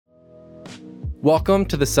Welcome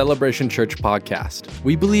to the Celebration Church podcast.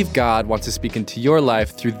 We believe God wants to speak into your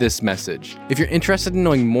life through this message. If you're interested in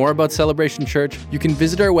knowing more about Celebration Church, you can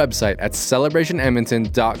visit our website at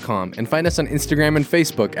celebrationedmonton.com and find us on Instagram and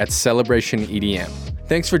Facebook at celebrationedm.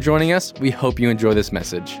 Thanks for joining us. We hope you enjoy this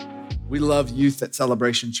message. We love youth at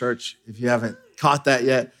Celebration Church. If you haven't caught that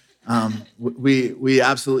yet, we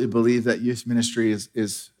absolutely believe that youth ministry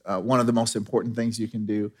is one of the most important things you can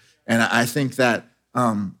do. And I think that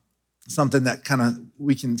something that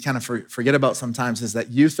we can forget about sometimes is that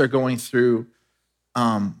youth are going through,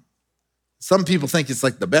 some people think it's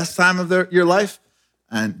like the best time of your life.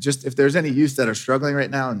 And just if there's any youth that are struggling right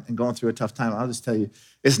now and going through a tough time, I'll just tell you,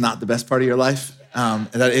 it's not the best part of your life.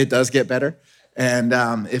 That it does get better. And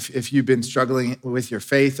if you've been struggling with your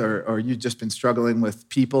faith or you've just been struggling with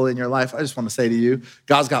people in your life, I just want to say to you,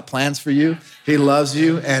 God's got plans for you. He loves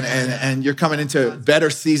you, and you're coming into better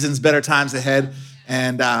seasons, better times ahead.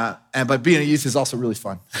 But being a youth is also really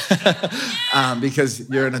fun because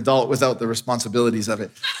you're an adult without the responsibilities of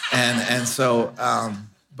it.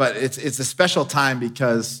 But it's a special time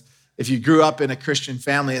because if you grew up in a Christian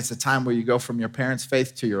family, it's a time where you go from your parents'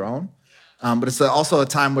 faith to your own. But it's also a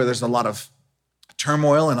time where there's a lot of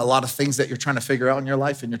turmoil and a lot of things that you're trying to figure out in your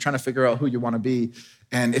life, and you're trying to figure out who you want to be.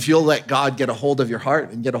 And if you'll let God get a hold of your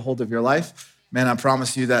heart and get a hold of your life, man, I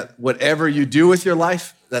promise you that whatever you do with your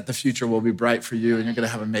life, that the future will be bright for you and you're going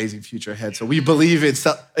to have an amazing future ahead. So we believe in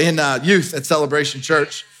youth at Celebration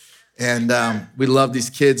Church, and we love these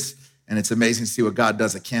kids, and it's amazing to see what God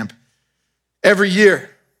does at camp every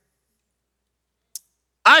year.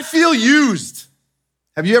 I feel used.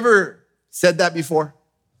 Have you ever said that before?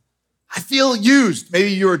 I feel used.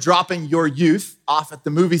 Maybe you were dropping your youth off at the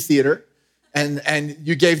movie theater and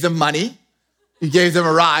you gave them money. You gave them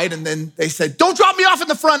a ride, and then they said, "Don't drop me off in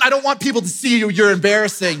the front. I don't want people to see you. You're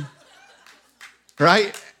embarrassing."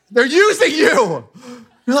 Right? They're using you.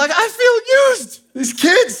 You're like, I feel used. These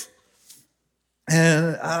kids.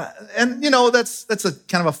 And you know, that's a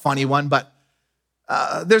kind of a funny one, but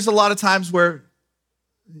there's a lot of times where,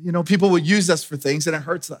 you know, people will use us for things and it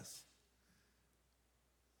hurts us.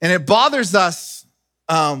 And it bothers us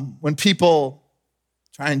when people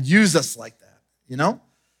try and use us like that, you know?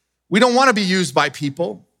 We don't want to be used by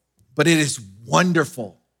people, but it is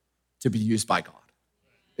wonderful to be used by God.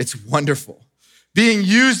 It's wonderful. Being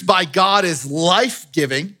used by God is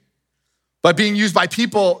life-giving, but being used by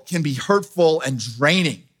people can be hurtful and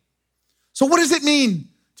draining. So what does it mean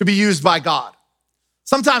to be used by God?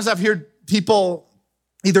 Sometimes I've heard people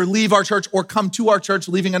either leave our church or come to our church,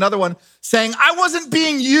 leaving another one, saying, I wasn't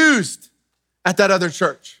being used at that other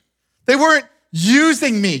church. They weren't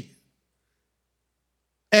using me.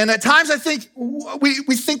 And at times I think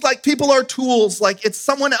we think like people are tools, like it's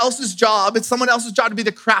someone else's job. It's someone else's job to be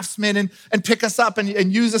the craftsman and pick us up and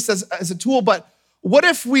use us as a tool. But what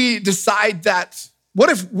if we decide what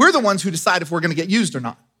if we're the ones who decide if we're gonna get used or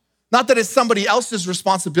not? Not that it's somebody else's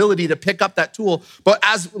responsibility to pick up that tool, but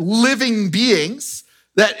as living beings,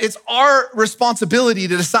 that it's our responsibility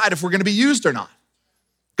to decide if we're gonna be used or not.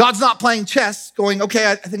 God's not playing chess going, okay,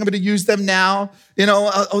 I think I'm going to use them now. You know,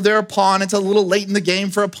 they're a pawn. It's a little late in the game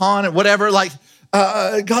for a pawn or whatever.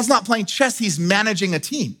 God's not playing chess. He's managing a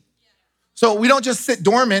team. So we don't just sit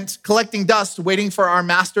dormant, collecting dust, waiting for our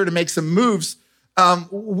master to make some moves.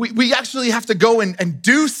 We actually have to go and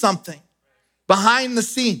do something behind the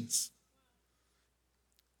scenes.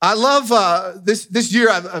 I love this year.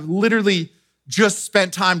 I've literally just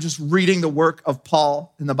spent time just reading the work of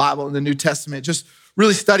Paul in the Bible, in the New Testament, just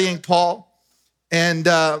really studying Paul. And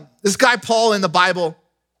this guy, Paul, in the Bible,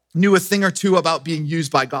 knew a thing or two about being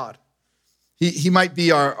used by God. He might be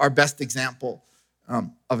our best example,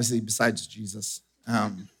 obviously besides Jesus.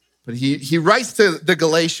 But he writes to the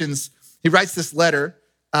Galatians, he writes this letter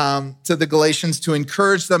to the Galatians to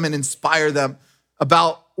encourage them and inspire them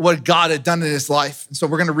about what God had done in his life. And so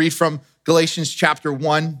we're gonna read from Galatians chapter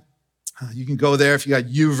 1. You can go there if you got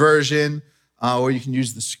YouVersion, or you can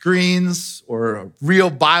use the screens or a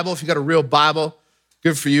real Bible. If you got a real Bible,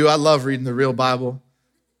 good for you. I love reading the real Bible.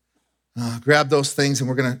 Grab those things and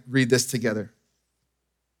we're gonna read this together.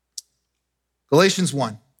 Galatians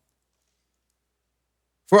 1.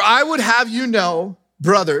 For I would have you know,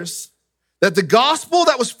 brothers, that the gospel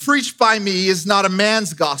that was preached by me is not a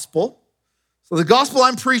man's gospel. So the gospel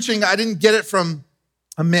I'm preaching, I didn't get it from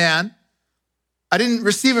a man. I didn't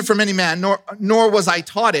receive it from any man, nor was I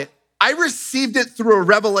taught it. I received it through a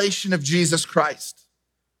revelation of Jesus Christ.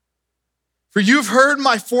 For you've heard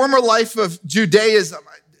my former life of Judaism,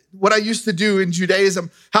 what I used to do in Judaism,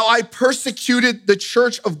 how I persecuted the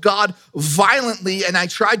church of God violently and I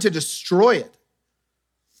tried to destroy it.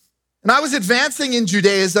 And I was advancing in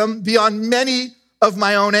Judaism beyond many of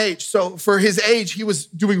my own age. So for his age, he was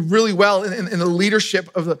doing really well in the leadership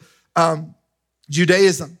of the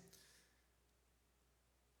Judaism.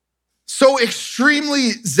 So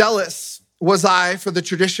extremely zealous was I for the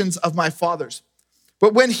traditions of my fathers.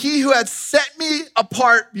 But when he who had set me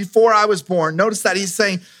apart before I was born, notice that he's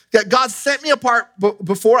saying that God set me apart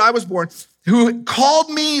before I was born, who called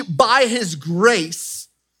me by his grace,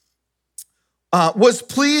 was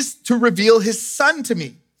pleased to reveal his son to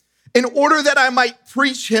me in order that I might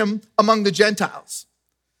preach him among the Gentiles.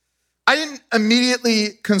 I didn't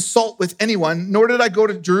immediately consult with anyone, nor did I go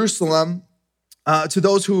to Jerusalem to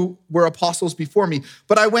those who were apostles before me.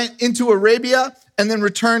 But I went into Arabia and then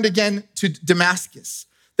returned again to Damascus.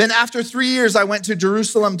 Then after 3 years, I went to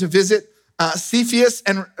Jerusalem to visit Cephas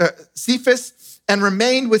and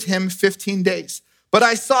remained with him 15 days. But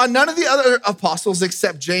I saw none of the other apostles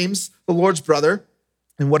except James, the Lord's brother.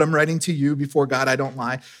 And what I'm writing to you before God, I don't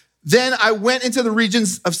lie. Then I went into the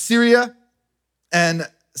regions of Syria and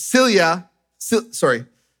Cilicia,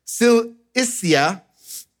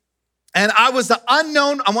 and I was the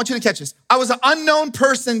unknown, I want you to catch this. I was an unknown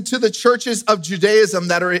person to the churches of Judaism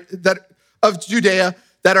of Judea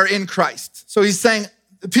that are in Christ. So he's saying,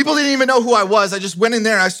 people didn't even know who I was. I just went in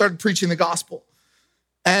there and I started preaching the gospel.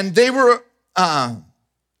 And they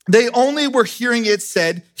only were hearing it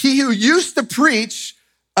said, he who used to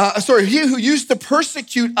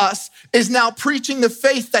persecute us is now preaching the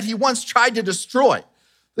faith that he once tried to destroy.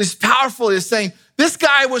 It's powerful. He's saying, this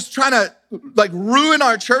guy was trying to ruin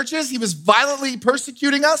our churches. He was violently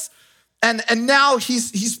persecuting us. And now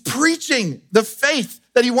he's preaching the faith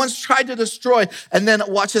that he once tried to destroy. And then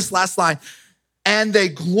watch this last line. And they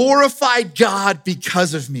glorified God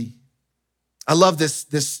because of me. I love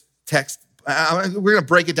this text. We're going to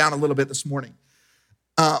break it down a little bit this morning.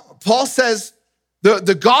 Paul says,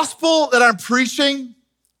 the gospel that I'm preaching,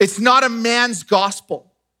 it's not a man's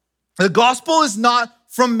gospel. The gospel is not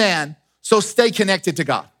from man, so stay connected to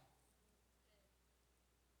God.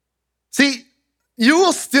 See, you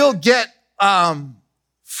will still get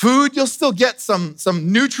food. You'll still get some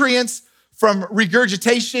nutrients from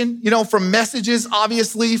regurgitation, from messages,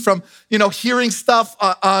 obviously, from, hearing stuff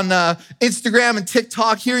on Instagram and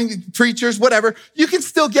TikTok, hearing preachers, whatever. You can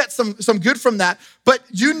still get some good from that, but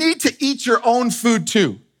you need to eat your own food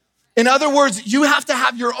too. In other words, you have to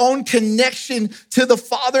have your own connection to the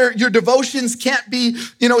Father. Your devotions can't be,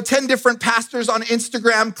 10 different pastors on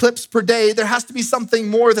Instagram clips per day. There has to be something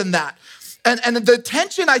more than that. And the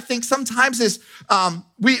tension, I think, sometimes is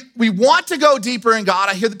we want to go deeper in God.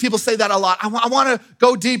 I hear that people say that a lot. I want to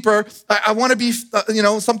go deeper. I want to be,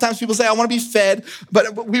 sometimes people say, I want to be fed.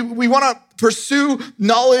 But we want to pursue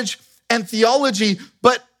knowledge and theology.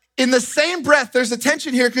 But in the same breath, there's a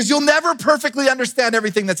tension here because you'll never perfectly understand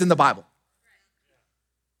everything that's in the Bible.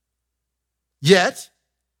 Yet,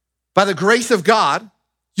 by the grace of God,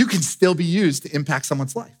 you can still be used to impact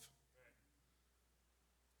someone's life.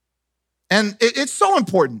 And it's so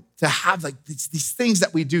important to have these things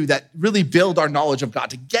that we do that really build our knowledge of God,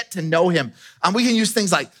 to get to know him. We can use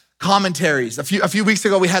things like commentaries. A few weeks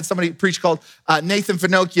ago, we had somebody preach called Nathan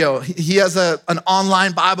Finocchio. He has an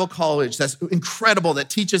online Bible college that's incredible, that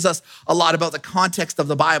teaches us a lot about the context of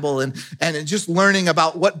the Bible and just learning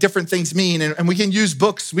about what different things mean. And we can use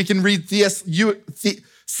books. We can read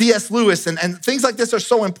C.S. Lewis, and things like this are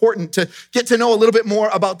so important to get to know a little bit more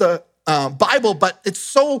about the Bible, but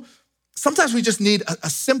sometimes we just need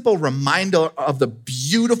a simple reminder of the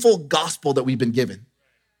beautiful gospel that we've been given.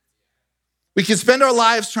 We can spend our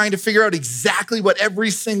lives trying to figure out exactly what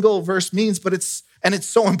every single verse means, but it's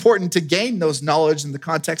so important to gain those knowledge and the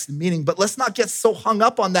context and meaning, but let's not get so hung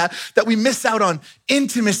up on that we miss out on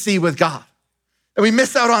intimacy with God. And we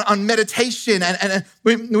miss out on meditation, and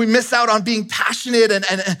we miss out on being passionate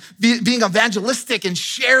and being evangelistic and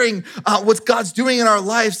sharing what God's doing in our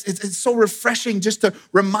lives. It's so refreshing just to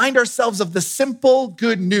remind ourselves of the simple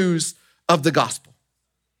good news of the gospel.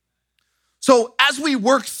 So as we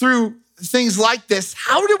work through things like this,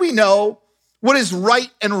 how do we know what is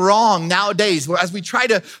right and wrong nowadays? As we try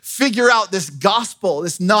to figure out this gospel,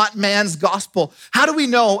 this not man's gospel, how do we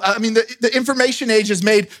know? I mean, the information age has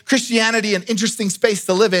made Christianity an interesting space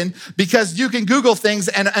to live in because you can Google things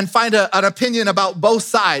and find an opinion about both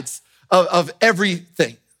sides of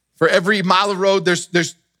everything. For every mile of road, there's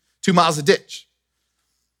 2 miles of ditch.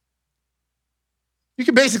 You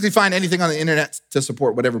can basically find anything on the internet to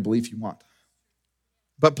support whatever belief you want.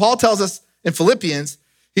 But Paul tells us in Philippians,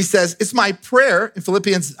 he says, it's my prayer, in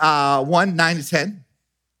Philippians 1, 9 to 10, it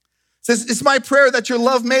says, it's my prayer that your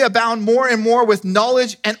love may abound more and more with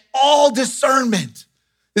knowledge and all discernment.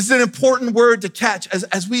 This is an important word to catch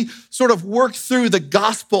as we sort of work through the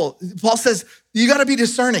gospel. Paul says, you got to be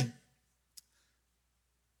discerning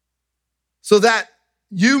so that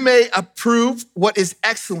you may approve what is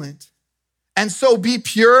excellent and so be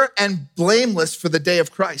pure and blameless for the day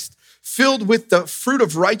of Christ, filled with the fruit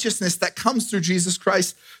of righteousness that comes through Jesus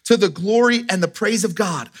Christ to the glory and the praise of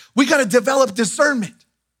God. We got to develop discernment.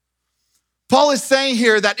 Paul is saying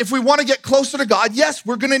here that if we want to get closer to God, yes,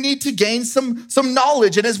 we're going to need to gain some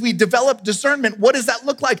knowledge. And as we develop discernment, what does that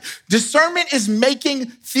look like? Discernment is making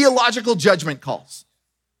theological judgment calls.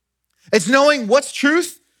 It's knowing what's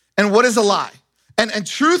truth and what is a lie. And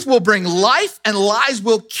truth will bring life and lies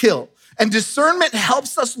will kill. And discernment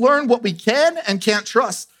helps us learn what we can and can't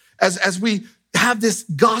trust as we have this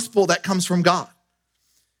gospel that comes from God.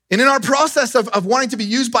 And in our process of wanting to be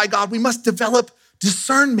used by God, we must develop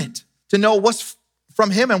discernment to know what's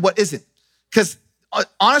from him and what isn't. Because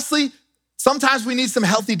honestly, sometimes we need some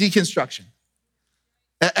healthy deconstruction.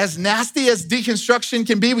 As nasty as deconstruction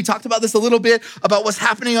can be, we talked about this a little bit, about what's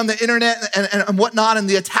happening on the internet and whatnot, and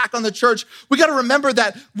the attack on the church. We got to remember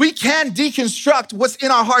that we can deconstruct what's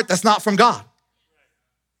in our heart that's not from God.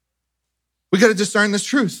 We got to discern this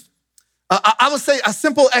truth. I would say a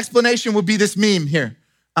simple explanation would be this meme here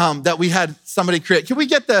that we had somebody create. Can we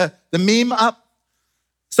get the meme up?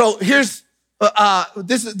 So here's,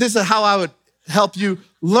 this is how I would help you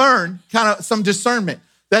learn kind of some discernment.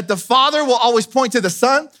 That the Father will always point to the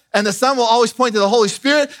Son, and the Son will always point to the Holy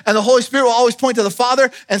Spirit, and the Holy Spirit will always point to the Father,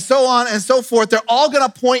 and so on and so forth. They're all gonna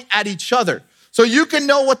point at each other. So you can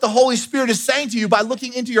know what the Holy Spirit is saying to you by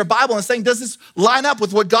looking into your Bible and saying, does this line up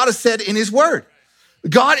with what God has said in his word?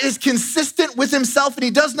 God is consistent with himself, and he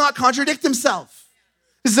does not contradict himself.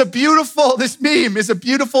 This meme is a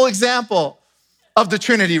beautiful example of the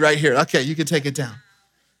Trinity right here. Okay, you can take it down.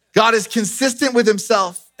 God is consistent with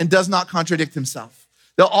himself and does not contradict himself.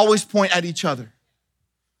 They'll always point at each other.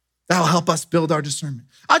 That'll help us build our discernment.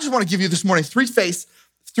 I just want to give you this morning three truths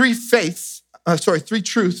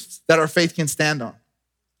that our faith can stand on.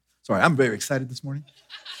 Sorry, I'm very excited this morning.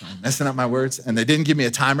 I'm messing up my words, and they didn't give me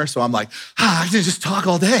a timer, so I'm like, I can just talk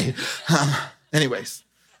all day. Anyways,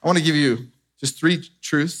 I want to give you just three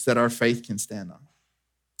truths that our faith can stand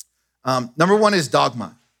on. Number one is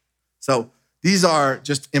dogma. So these are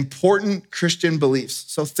just important Christian beliefs.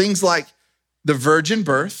 So things like the virgin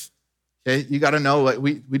birth, okay? You got to know,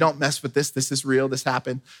 we don't mess with this. This is real. This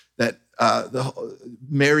happened, that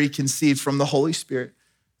Mary conceived from the Holy Spirit.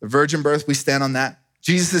 The virgin birth, we stand on that.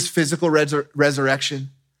 Jesus' physical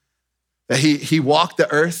resurrection, that he walked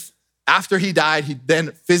the earth. After he died, he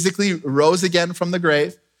then physically rose again from the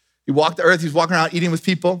grave. He walked the earth. He was walking around eating with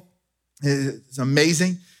people. It's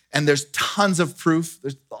amazing. And there's tons of proof.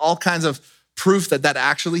 There's all kinds of proof that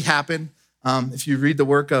actually happened. If you read the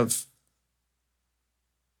work of,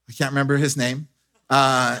 I can't remember his name,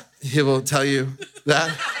 he will tell you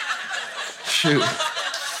that. Shoot.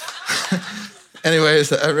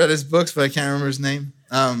 Anyways, I read his books, but I can't remember his name.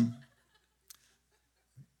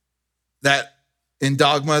 That in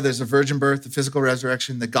dogma, there's a virgin birth, the physical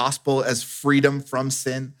resurrection, the gospel as freedom from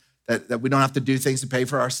sin, that we don't have to do things to pay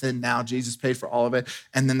for our sin now. Jesus paid for all of it.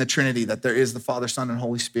 And then the Trinity, that there is the Father, Son, and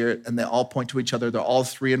Holy Spirit, and they all point to each other. They're all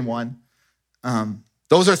three in one.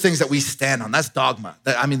 Those are things that we stand on. That's dogma.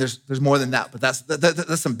 There's more than that, but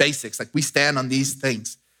that's some basics. Like, we stand on these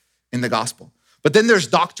things in the gospel. But then there's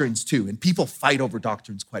doctrines too, and people fight over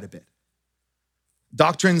doctrines quite a bit.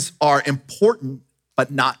 Doctrines are important, but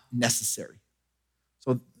not necessary.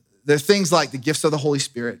 So there's things like the gifts of the Holy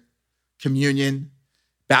Spirit, communion,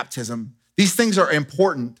 baptism. These things are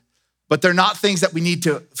important, but they're not things that we need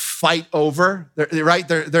to fight over, right?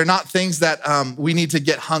 They're not things that we need to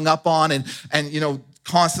get hung up on and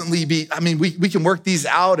constantly be. We can work these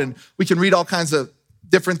out and we can read all kinds of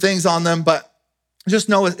different things on them, but just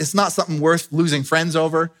know it's not something worth losing friends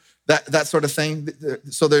over, that sort of thing.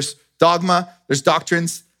 So there's dogma, there's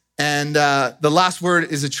doctrines, and the last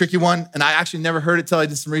word is a tricky one, and I actually never heard it till I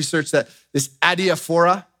did some research, that this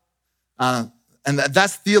adiaphora, and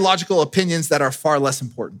that's theological opinions that are far less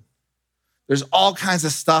important. There's all kinds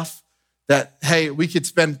of stuff that, hey, we could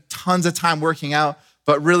spend tons of time working out,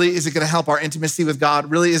 but really, is it gonna help our intimacy with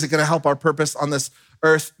God? Really, is it gonna help our purpose on this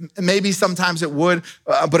earth? Maybe sometimes it would,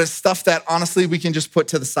 but it's stuff that honestly we can just put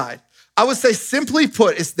to the side. I would say, simply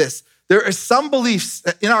put, is this. There are some beliefs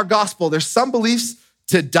in our gospel, there's some beliefs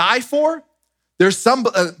to die for. There's some,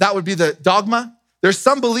 that would be the dogma. There's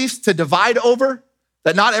some beliefs to divide over,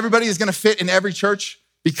 that not everybody is gonna fit in every church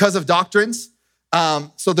because of doctrines.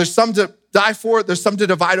 So there's some to die for, there's some to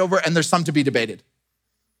divide over, and there's some to be debated.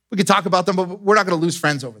 We could talk about them, but we're not gonna lose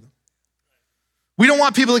friends over them. We don't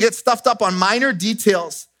want people to get stuffed up on minor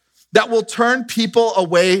details that will turn people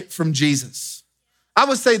away from Jesus. I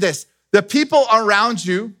would say this, the people around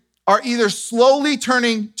you are either slowly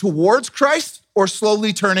turning towards Christ or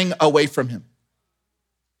slowly turning away from him.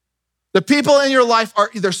 The people in your life are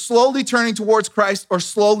either slowly turning towards Christ or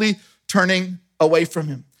slowly turning away from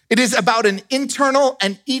him. It is about an internal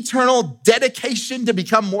and eternal dedication to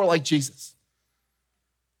become more like Jesus.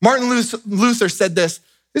 Martin Luther said this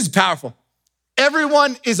is powerful.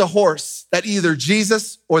 Everyone is a horse that either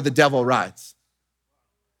Jesus or the devil rides.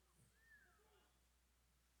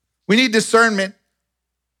 We need discernment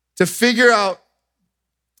to figure out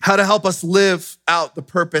how to help us live out the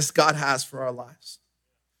purpose God has for our lives.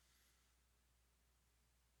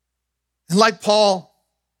 And like Paul,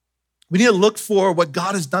 we need to look for what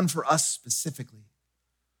God has done for us specifically.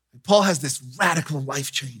 Paul has this radical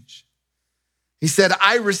life change. He said,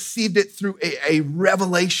 I received it through a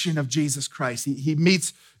revelation of Jesus Christ. He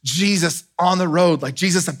meets Jesus on the road, like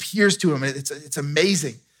Jesus appears to him. It's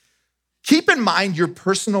amazing. Keep in mind your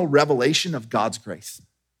personal revelation of God's grace.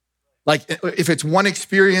 Like if it's one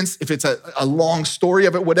experience, if it's a long story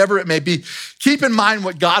of it, whatever it may be, keep in mind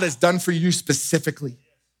what God has done for you specifically.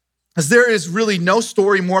 Because there is really no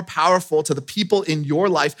story more powerful to the people in your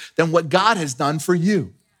life than what God has done for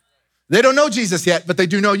you. They don't know Jesus yet, but they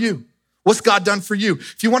do know you. What's God done for you?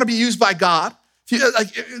 If you want to be used by God,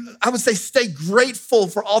 I would say stay grateful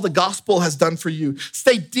for all the gospel has done for you.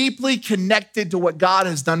 Stay deeply connected to what God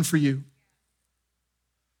has done for you.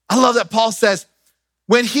 I love that Paul says,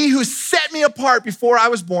 when he who set me apart before I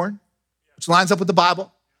was born, which lines up with the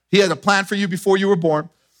Bible, he had a plan for you before you were born,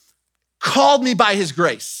 called me by his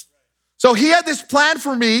grace. So he had this plan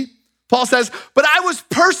for me, Paul says, but I was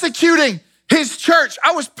persecuting his church.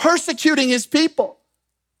 I was persecuting his people.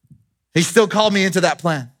 He still called me into that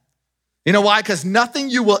plan. You know why? Because nothing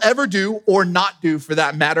you will ever do or not do for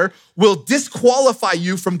that matter will disqualify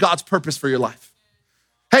you from God's purpose for your life.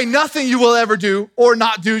 Hey, nothing you will ever do or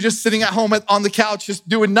not do just sitting at home on the couch, just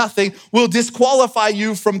doing nothing will disqualify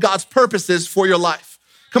you from God's purposes for your life.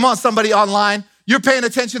 Come on, somebody online. You're paying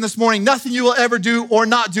attention this morning. Nothing you will ever do or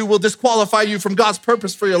not do will disqualify you from God's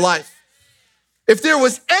purpose for your life. If there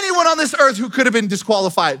was anyone on this earth who could have been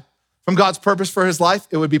disqualified from God's purpose for his life,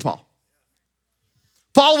 it would be Paul.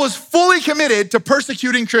 Paul was fully committed to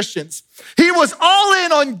persecuting Christians. He was all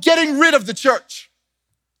in on getting rid of the church.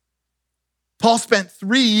 Paul spent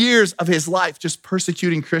 3 years of his life just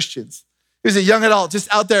persecuting Christians. He was a young adult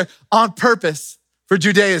just out there on purpose for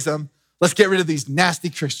Judaism. Let's get rid of these nasty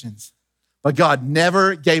Christians. But God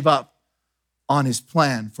never gave up on his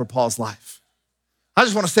plan for Paul's life. I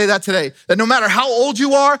just want to say that today, that no matter how old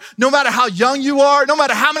you are, no matter how young you are, no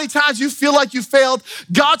matter how many times you feel like you failed,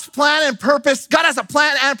 God's plan and purpose, God has a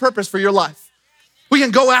plan and purpose for your life. We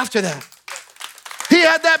can go after that. He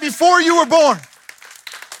had that before you were born.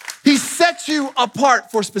 He set you apart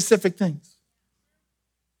for specific things.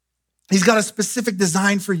 He's got a specific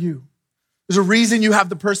design for you. There's a reason you have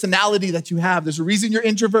the personality that you have. There's a reason you're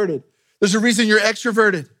introverted. There's a reason you're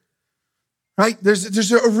extroverted, right?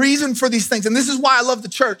 There's a reason for these things. And this is why I love the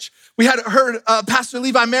church. We had heard Pastor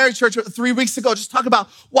Levi Marriage Church 3 weeks ago just talk about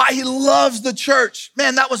why he loves the church.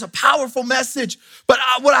 Man, that was a powerful message. But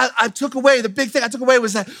what I took away, the big thing I took away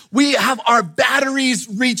was that we have our batteries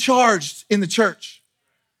recharged in the church.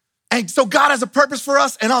 And so God has a purpose for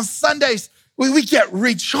us. And on Sundays, we get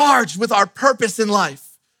recharged with our purpose in life.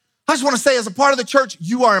 I just want to say, as a part of the church,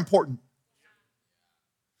 you are important.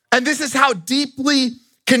 And this is how deeply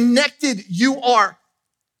connected you are.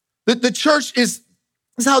 The church is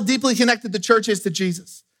how deeply connected the church is to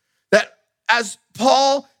Jesus. That as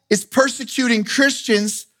Paul is persecuting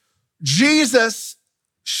Christians, Jesus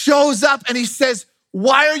shows up and he says,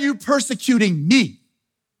 why are you persecuting me?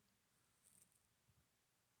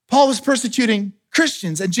 Paul was persecuting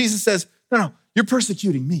Christians and Jesus says, no, you're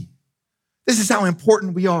persecuting me. This is how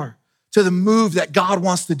important we are to the move that God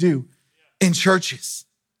wants to do in churches.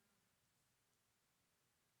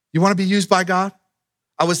 You want to be used by God?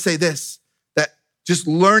 I would say this, that just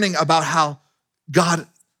learning about how God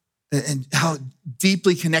and how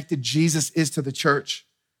deeply connected Jesus is to the church.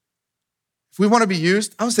 If we want to be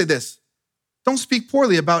used, I would say this, don't speak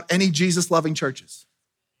poorly about any Jesus-loving churches.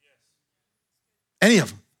 Any of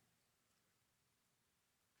them.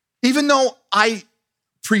 Even though I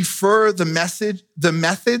prefer the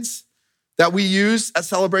methods that we use at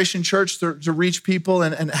Celebration Church to reach people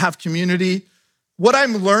and have community, what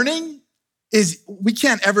I'm learning is we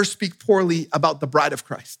can't ever speak poorly about the bride of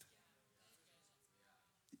Christ.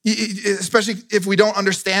 Especially if we don't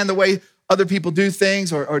understand the way other people do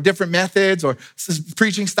things or different methods or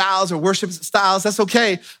preaching styles or worship styles. That's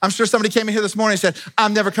okay. I'm sure somebody came in here this morning and said,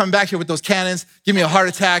 I'm never coming back here with those cannons. Give me a heart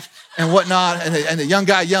attack and whatnot. And the young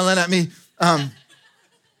guy yelling at me.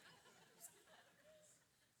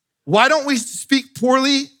 Why don't we speak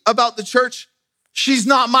poorly about the church? She's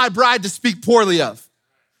not my bride to speak poorly of.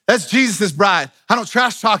 That's Jesus' bride. I don't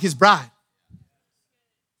trash talk his bride.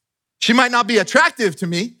 She might not be attractive to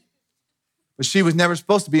me, but she was never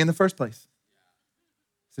supposed to be in the first place.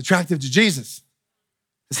 It's attractive to Jesus.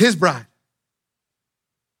 It's his bride.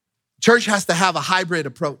 Church has to have a hybrid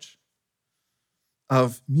approach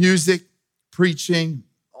of music, preaching,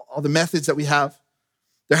 all the methods that we have.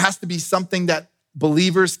 There has to be something that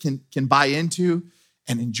believers can buy into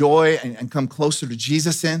and enjoy and come closer to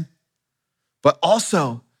Jesus in, but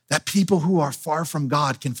also that people who are far from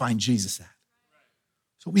God can find Jesus at.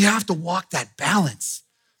 So we have to walk that balance,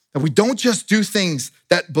 that we don't just do things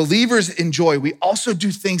that believers enjoy, we also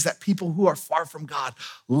do things that people who are far from God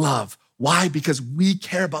love. Why? Because we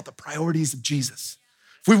care about the priorities of Jesus.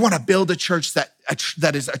 If we want to build a church that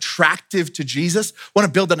is attractive to Jesus, want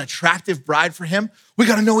to build an attractive bride for him, we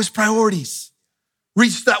got to know his priorities.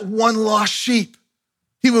 Reach that one lost sheep.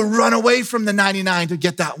 He would run away from the 99 to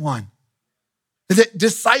get that one.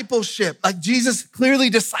 Discipleship, like Jesus, clearly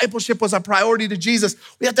discipleship was a priority to Jesus.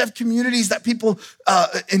 We have to have communities that people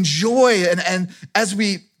enjoy. And as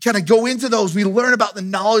we kind of go into those, we learn about the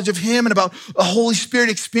knowledge of him and about the Holy Spirit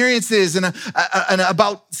experiences and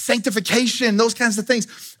about sanctification, those kinds of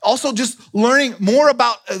things. Also just learning more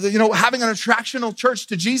about, having an attractional church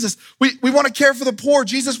to Jesus. We want to care for the poor.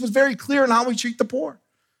 Jesus was very clear on how we treat the poor.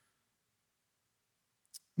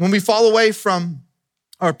 When we fall away from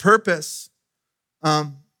our purpose,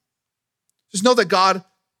 just know that God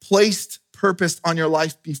placed purpose on your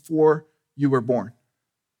life before you were born.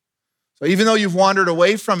 So even though you've wandered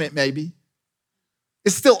away from it, maybe,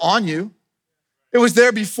 it's still on you. It was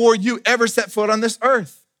there before you ever set foot on this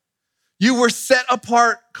earth. You were set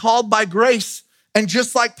apart, called by grace. And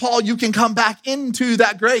just like Paul, you can come back into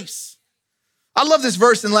that grace. I love this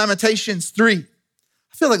verse in Lamentations 3.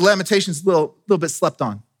 I feel like Lamentations is a little bit slept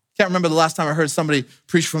on. Can't remember the last time I heard somebody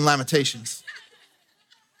preach from Lamentations.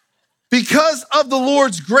 Because of the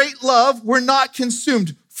Lord's great love, we're not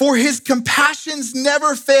consumed, for his compassions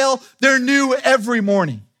never fail. They're new every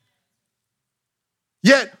morning.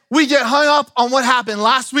 Yet we get hung up on what happened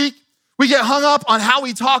last week. We get hung up on how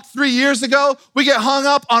we talked 3 years ago. We get hung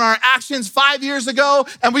up on our actions 5 years ago.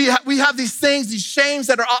 And we have these things, these shames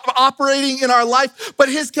that are operating in our life. But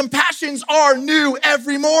his compassions are new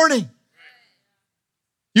every morning.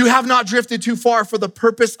 You have not drifted too far for the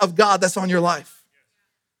purpose of God that's on your life.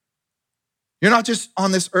 You're not just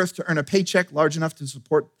on this earth to earn a paycheck large enough to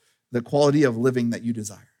support the quality of living that you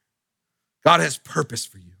desire. God has purpose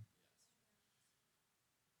for you.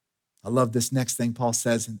 I love this next thing Paul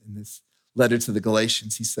says in this letter to the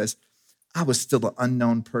Galatians. He says, I was still an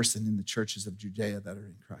unknown person in the churches of Judea that are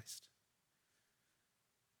in Christ.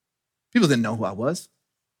 People didn't know who I was.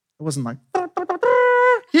 It wasn't like,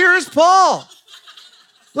 here's Paul.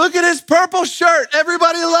 Look at his purple shirt.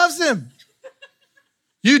 Everybody loves him.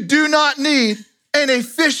 You do not need an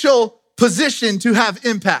official position to have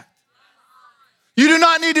impact. You do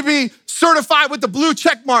not need to be certified with the blue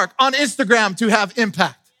check mark on Instagram to have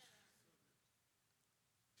impact.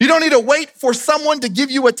 You don't need to wait for someone to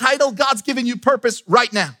give you a title. God's giving you purpose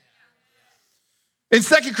right now. In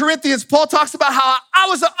 2 Corinthians, Paul talks about how I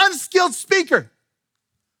was an unskilled speaker,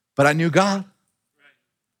 but I knew God.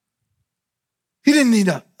 He didn't need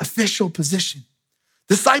an official position.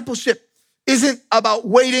 Discipleship isn't about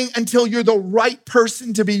waiting until you're the right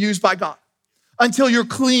person to be used by God, until you're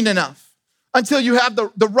clean enough, until you have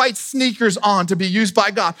the right sneakers on to be used by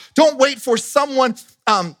God. Don't wait for someone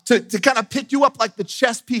to kind of pick you up like the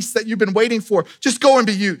chess piece that you've been waiting for. Just go and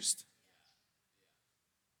be used.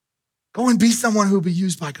 Go and be someone who will be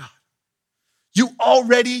used by God. You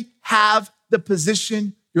already have the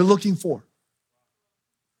position you're looking for.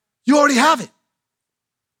 You already have it.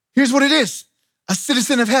 Here's what it is: a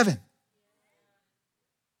citizen of heaven.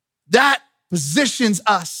 That positions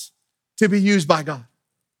us to be used by God.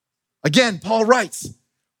 Again, Paul writes,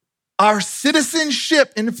 our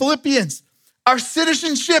citizenship in Philippians, our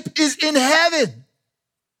citizenship is in heaven.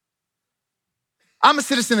 I'm a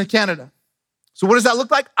citizen of Canada. So what does that look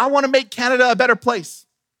like? I want to make Canada a better place.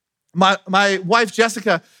 My wife,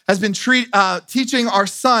 Jessica, has been teaching our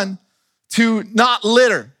son to not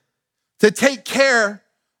litter, to take care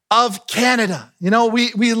of Canada.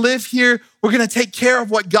 We live here. We're going to take care of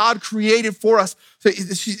what God created for us. So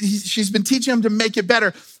she's been teaching him to make it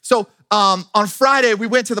better. So on Friday, we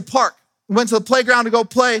went to the park. We went to the playground to go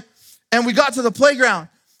play. And we got to the playground.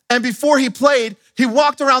 And before he played, he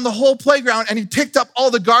walked around the whole playground and he picked up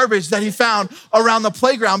all the garbage that he found around the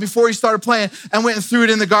playground before he started playing and went and threw it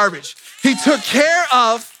in the garbage. He took care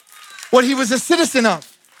of what he was a citizen of.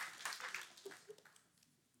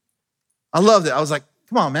 I loved it. I was like,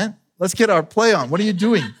 come on, man, let's get our play on. What are you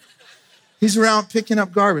doing? He's around picking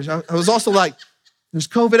up garbage. I was also like, there's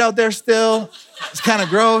COVID out there still. It's kind of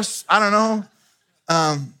gross. I don't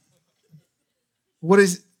know. What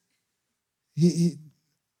is, he's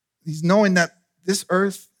knowing that this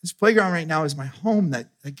earth, this playground right now is my home that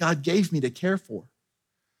God gave me to care for.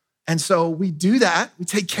 And so we do that. We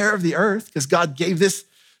take care of the earth because God gave this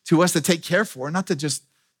to us to take care for, not to just,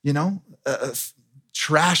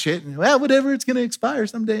 trash it and, well, whatever, it's going to expire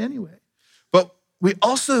someday anyway. But we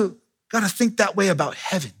also got to think that way about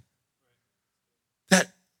heaven. That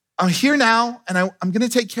I'm here now and I'm going to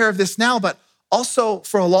take care of this now, but also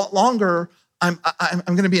for a lot longer, I'm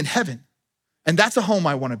going to be in heaven. And that's a home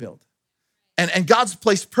I want to build. And God's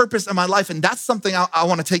placed purpose in my life, and that's something I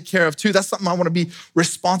want to take care of too. That's something I want to be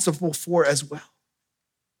responsible for as well.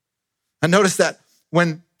 I notice that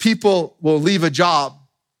when people will leave a job,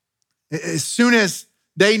 as soon as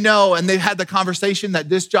they know and they've had the conversation that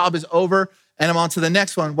this job is over and I'm on to the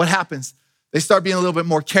next one, what happens? They start being a little bit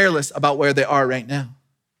more careless about where they are right now,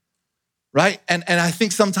 right? And I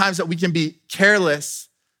think sometimes that we can be careless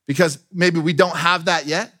because maybe we don't have that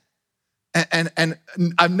yet. And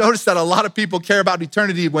I've noticed that a lot of people care about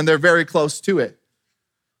eternity when they're very close to it.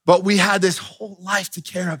 But we had this whole life to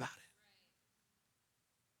care about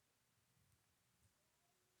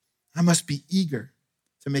it. I must be eager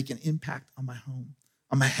to make an impact on my home,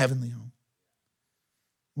 on my heavenly home.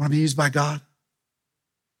 Want to be used by God?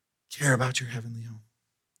 Care about your heavenly home.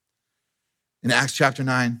 In Acts chapter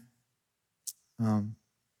 9,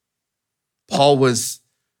 Paul was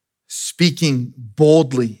speaking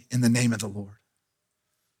boldly in the name of the Lord.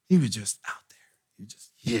 He was just out there. He was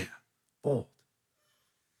just, bold.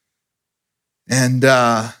 And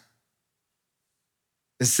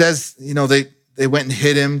it says, they went and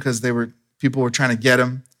hid him because people were trying to get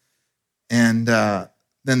him. And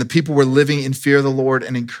then the people were living in fear of the Lord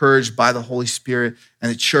and encouraged by the Holy Spirit, and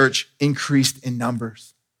the church increased in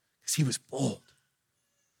numbers because he was bold.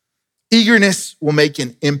 Eagerness will make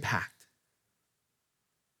an impact.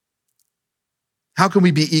 How can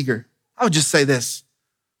we be eager? I would just say this.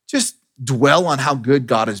 Just dwell on how good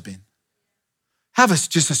God has been. Have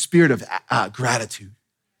just a spirit of gratitude.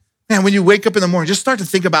 Man, when you wake up in the morning, just start to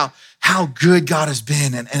think about how good God has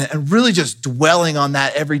been and really just dwelling on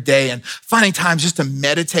that every day and finding time just to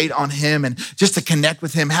meditate on him and just to connect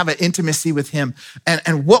with him, have an intimacy with him.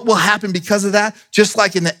 And what will happen because of that? Just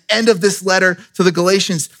like in the end of this letter to the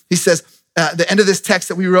Galatians, he says, the end of this text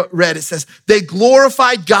that we read, it says, they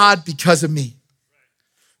glorified God because of me.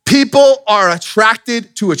 People are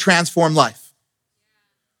attracted to a transformed life.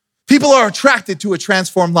 People are attracted to a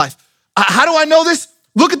transformed life. How do I know this?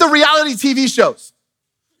 Look at the reality TV shows,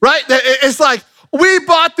 right? It's like, we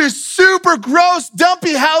bought this super gross,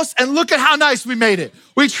 dumpy house and look at how nice we made it.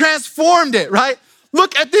 We transformed it, right?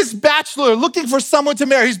 Look at this bachelor looking for someone to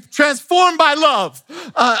marry. He's transformed by love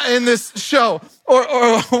in this show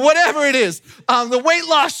or whatever it is. The weight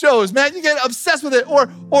loss shows, man, you get obsessed with it. Or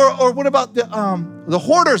what about the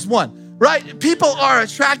hoarders one, right? People are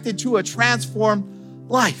attracted to a transformed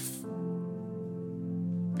life.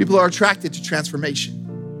 People are attracted to transformation.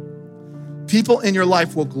 People in your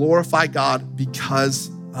life will glorify God because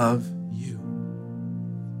of you.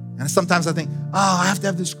 And sometimes I think, I have to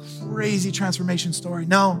have this crazy transformation story.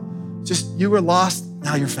 No, just you were lost,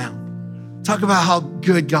 now you're found. Talk about how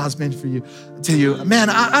good God's been to you. Man,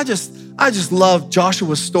 I just love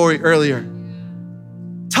Joshua's story earlier.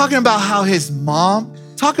 Talking about how his mom,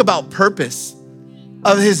 talk about purpose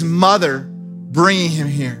of his mother bringing him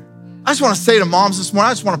here. I just want to say to moms this morning,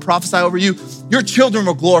 I just want to prophesy over you. Your children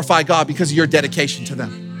will glorify God because of your dedication to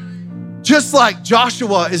them. Just like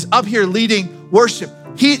Joshua is up here leading worship.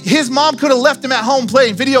 His mom could have left him at home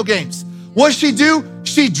playing video games. What did she do?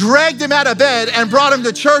 She dragged him out of bed and brought him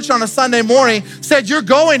to church on a Sunday morning, said, you're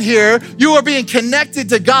going here. You are being connected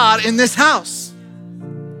to God in this house.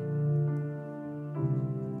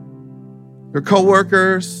 Your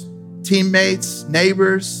coworkers, teammates,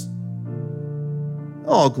 neighbors,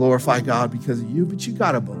 all glorify God because of you, but you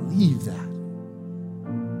got to believe that.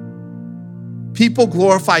 People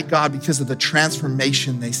glorify God because of the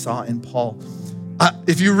transformation they saw in Paul.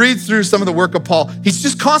 If you read through some of the work of Paul, he's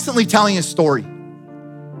just constantly telling his story.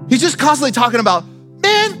 He's just constantly talking about,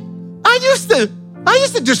 man, I used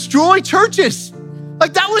to destroy churches.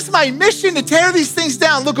 Like that was my mission, to tear these things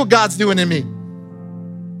down. Look what God's doing in me.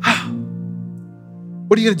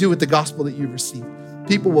 What are you gonna do with the gospel that you've received?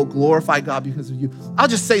 People will glorify God because of you. I'll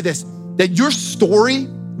just say this, that your story,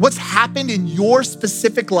 what's happened in your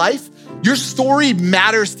specific life, your story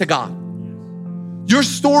matters to God. Your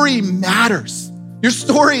story matters. Your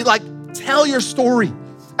story, like, tell your story.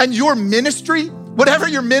 And your ministry, whatever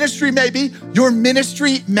your ministry may be, your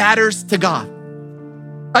ministry matters to God.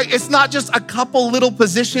 Like, it's not just a couple little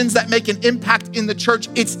positions that make an impact in the church,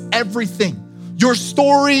 it's everything. Your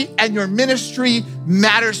story and your ministry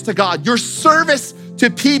matters to God. Your service to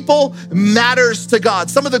people matters to God.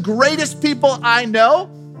 Some of the greatest people I know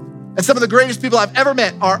and some of the greatest people I've ever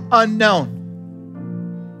met are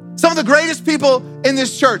unknown. Some of the greatest people in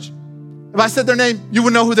this church, if I said their name, you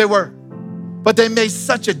would know who they were. But they made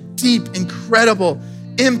such a deep, incredible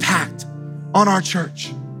impact on our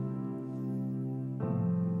church.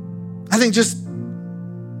 I think just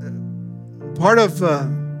part of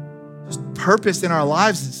just purpose in our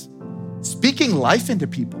lives is speaking life into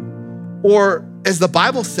people, or as the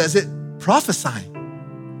Bible says it, prophesying.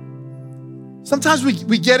 Sometimes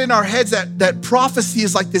we get in our heads that prophecy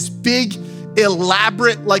is like this big,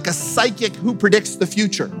 elaborate, like a psychic who predicts the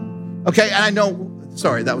future. Okay, and I know,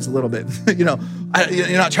 sorry, that was a little bit, you're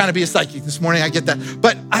not trying to be a psychic this morning, I get that.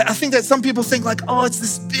 But I think that some people think like, oh, it's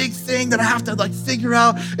this big thing that I have to like figure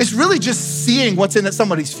out. It's really just seeing what's in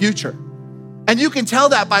somebody's future. And you can tell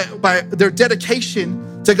that by their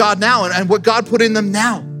dedication to God now and what God put in them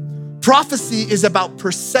now. Prophecy is about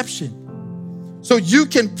perception. So you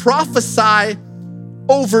can prophesy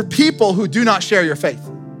over people who do not share your faith.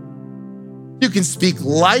 You can speak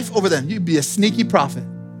life over them. You'd be a sneaky prophet.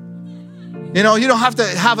 You know, you don't have to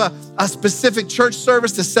have a specific church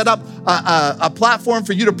service to set up a platform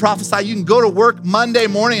for you to prophesy. You can go to work Monday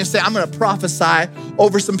morning and say, I'm gonna prophesy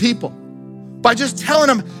over some people. By just telling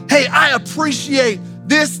them, hey, I appreciate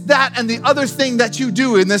this, that, and the other thing that you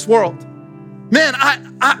do in this world. Man,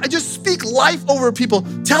 I just speak life over people.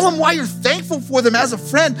 Tell them why you're thankful for them as a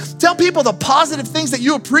friend. Tell people the positive things that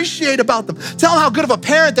you appreciate about them. Tell them how good of a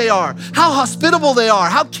parent they are, how hospitable they are,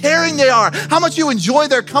 how caring they are, how much you enjoy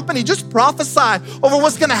their company. Just prophesy over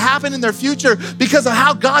what's gonna happen in their future because of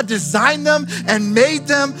how God designed them and made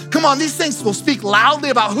them. Come on, these things will speak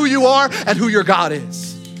loudly about who you are and who your God is.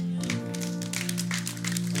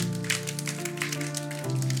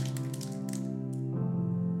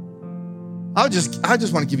 I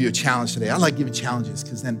just want to give you a challenge today. I like giving challenges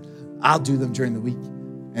because then I'll do them during the week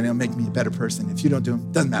and it'll make me a better person. If you don't do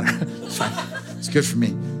them, doesn't matter. It's fine. It's good for me.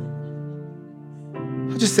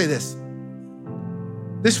 I'll just say this.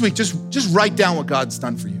 This week, just write down what God's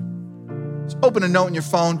done for you. Just open a note in your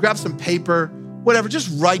phone, grab some paper, whatever.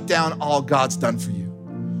 Just write down all God's done for you.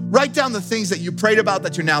 Write down the things that you prayed about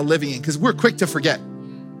that you're now living in because we're quick to forget.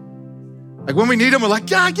 Like when we need them, we're like,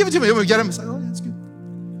 God, give it to me. When we get them, it's like, oh, yeah, that's good.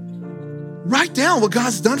 Write down what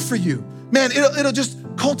God's done for you. Man, it'll just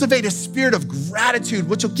cultivate a spirit of gratitude,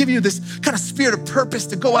 which will give you this kind of spirit of purpose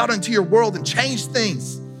to go out into your world and change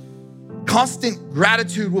things. Constant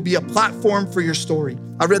gratitude will be a platform for your story.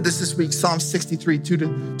 I read this week, Psalm 63,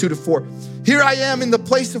 2-4. Here I am in the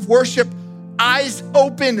place of worship, eyes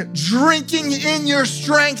open, drinking in your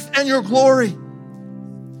strength and your glory.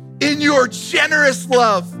 In your generous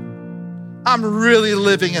love, I'm really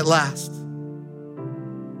living at last.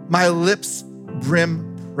 My lips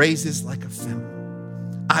brim praises like a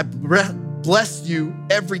fountain. I bless you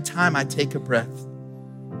every time I take a breath.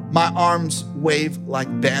 My arms wave like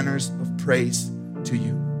banners of praise to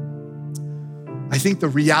you. I think the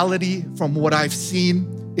reality from what I've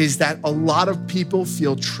seen is that a lot of people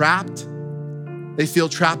feel trapped. They feel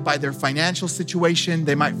trapped by their financial situation.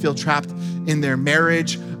 They might feel trapped in their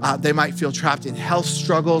marriage. They might feel trapped in health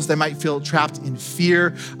struggles. They might feel trapped in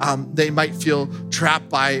fear. They might feel trapped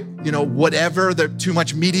by, whatever, too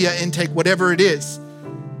much media intake, whatever it is.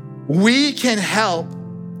 We can help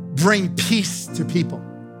bring peace to people.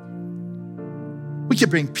 We can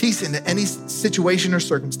bring peace into any situation or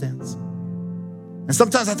circumstance. And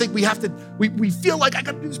sometimes I think we feel like I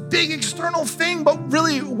got to do this big external thing, but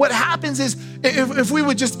really what happens is if we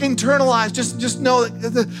would just internalize, just know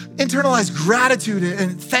that internalize gratitude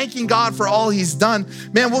and thanking God for all he's done,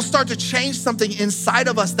 man, we'll start to change something inside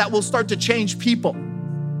of us that will start to change people.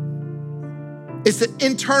 It's an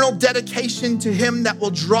internal dedication to him that will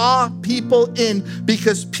draw people in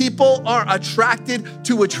because people are attracted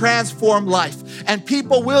to a transformed life. And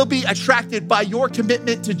people will be attracted by your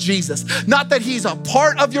commitment to Jesus. Not that he's a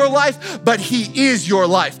part of your life, but he is your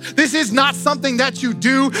life. This is not something that you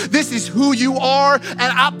do. This is who you are. And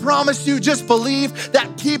I promise you, just believe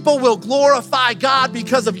that people will glorify God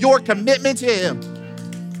because of your commitment to him.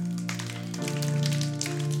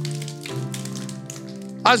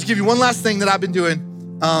 I'll just give you one last thing that I've been doing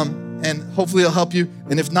And hopefully it'll help you.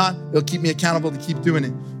 And if not, it'll keep me accountable to keep doing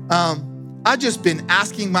it. I've just been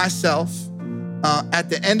asking myself at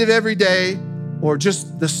the end of every day or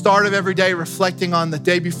just the start of every day, reflecting on the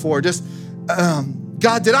day before, just,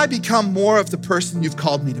 God, did I become more of the person you've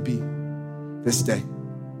called me to be this day,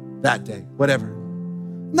 that day, whatever?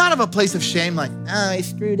 Not of a place of shame, like, I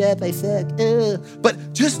screwed up, I suck.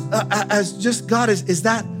 But just God, is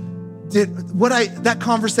that, that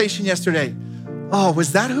conversation yesterday,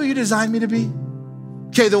 was that who you designed me to be?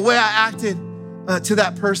 Okay, the way I acted to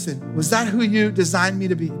that person, was that who you designed me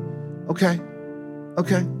to be? Okay.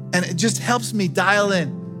 And it just helps me dial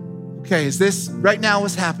in. Okay, is this right now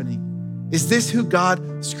what's happening? Is this who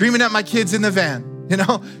God, screaming at my kids in the van,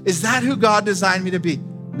 is that who God designed me to be?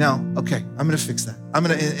 No, okay, I'm gonna fix that.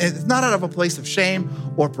 It's not out of a place of shame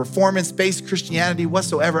or performance-based Christianity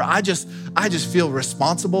whatsoever. I just feel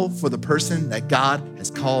responsible for the person that God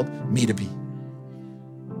has called me to be.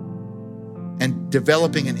 And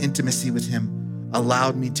developing an intimacy with him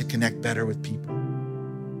allowed me to connect better with people.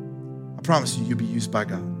 I promise you'll be used by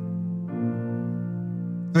God.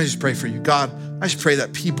 Let me just pray for you. God, I just pray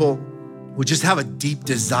that people will just have a deep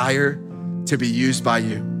desire to be used by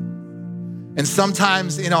you. And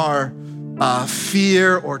sometimes in our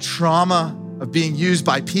fear or trauma of being used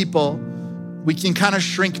by people, we can kind of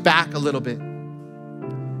shrink back a little bit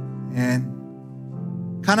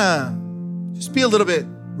and kind of just be a little bit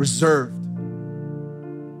reserved.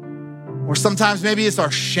 Or sometimes maybe it's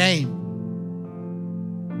our shame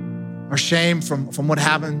from what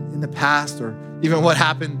happened in the past or even what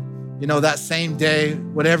happened, that same day,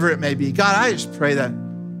 whatever it may be. God, I just pray that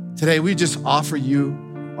today we just offer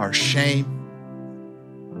you our shame.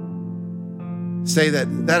 Say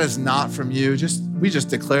that is not from you. We just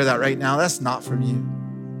declare that right now. That's not from you.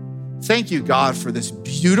 Thank you, God, for this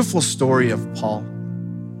beautiful story of Paul.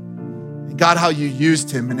 And God, how you used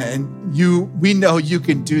him. And we know you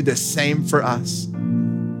can do the same for us.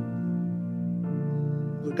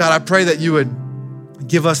 God, I pray that you would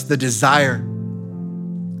give us the desire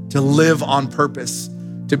to live on purpose,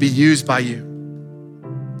 to be used by you.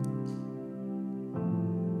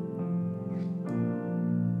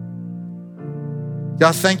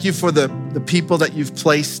 God, thank you for the people that you've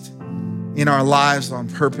placed in our lives on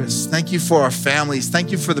purpose. Thank you for our families.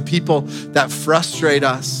 Thank you for the people that frustrate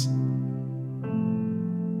us.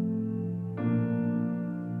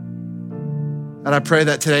 And I pray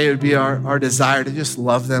that today it would be our desire to just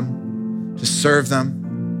love them, to serve them,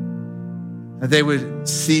 that they would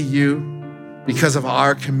see you because of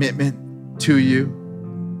our commitment to you.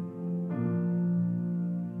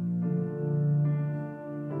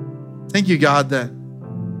 Thank you, God, that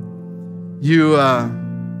you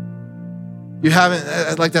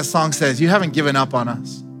haven't, like that song says, you haven't given up on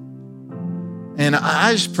us. And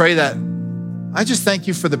I just pray that, I just thank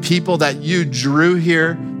you for the people that you drew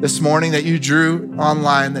here this morning, that you drew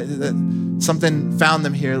online, that something found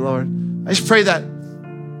them here, Lord. I just pray that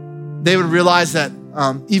they would realize that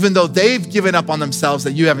even though they've given up on themselves,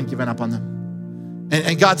 that you haven't given up on them.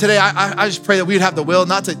 And God, today, I just pray that we would have the will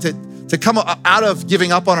not to come out of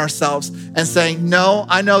giving up on ourselves and saying, no,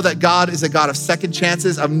 I know that God is a God of second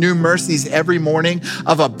chances, of new mercies every morning,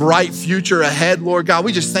 of a bright future ahead, Lord God.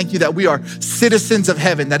 We just thank you that we are citizens of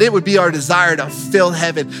heaven, that it would be our desire to fill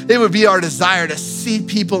heaven. It would be our desire to see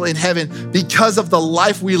people in heaven because of the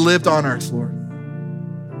life we lived on earth, Lord.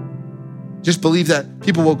 Just believe that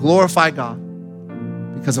people will glorify God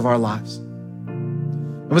because of our lives.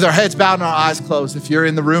 And with our heads bowed and our eyes closed, if you're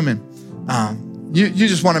in the room and you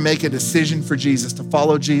just want to make a decision for Jesus, to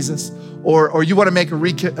follow Jesus, or you want to make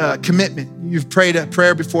a commitment. You've prayed a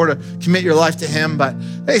prayer before to commit your life to him, but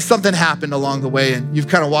hey, something happened along the way and you've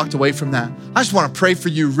kind of walked away from that. I just want to pray for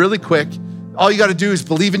you really quick. All you got to do is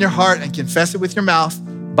believe in your heart and confess it with your mouth.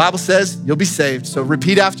 The Bible says you'll be saved. So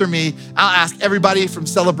repeat after me. I'll ask everybody from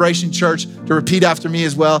Celebration Church to repeat after me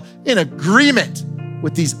as well, in agreement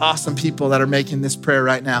with these awesome people that are making this prayer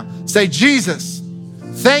right now. Say, Jesus,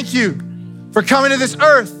 thank you for coming to this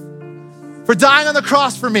earth, for dying on the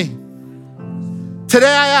cross for me.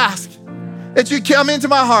 Today I ask that you come into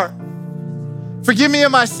my heart. Forgive me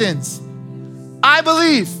of my sins. I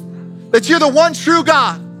believe that you're the one true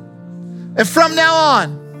God. And from now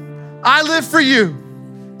on, I live for you.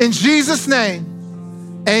 In Jesus'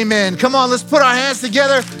 name, amen. Come on, let's put our hands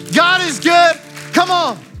together. God is good. Come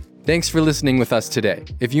on. Thanks for listening with us today.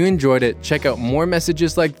 If you enjoyed it, check out more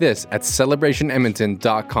messages like this at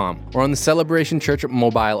celebrationedmonton.com or on the Celebration Church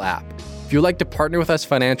mobile app. If you'd like to partner with us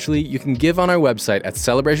financially, you can give on our website at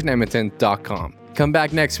celebrationedmonton.com. Come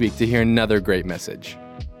back next week to hear another great message.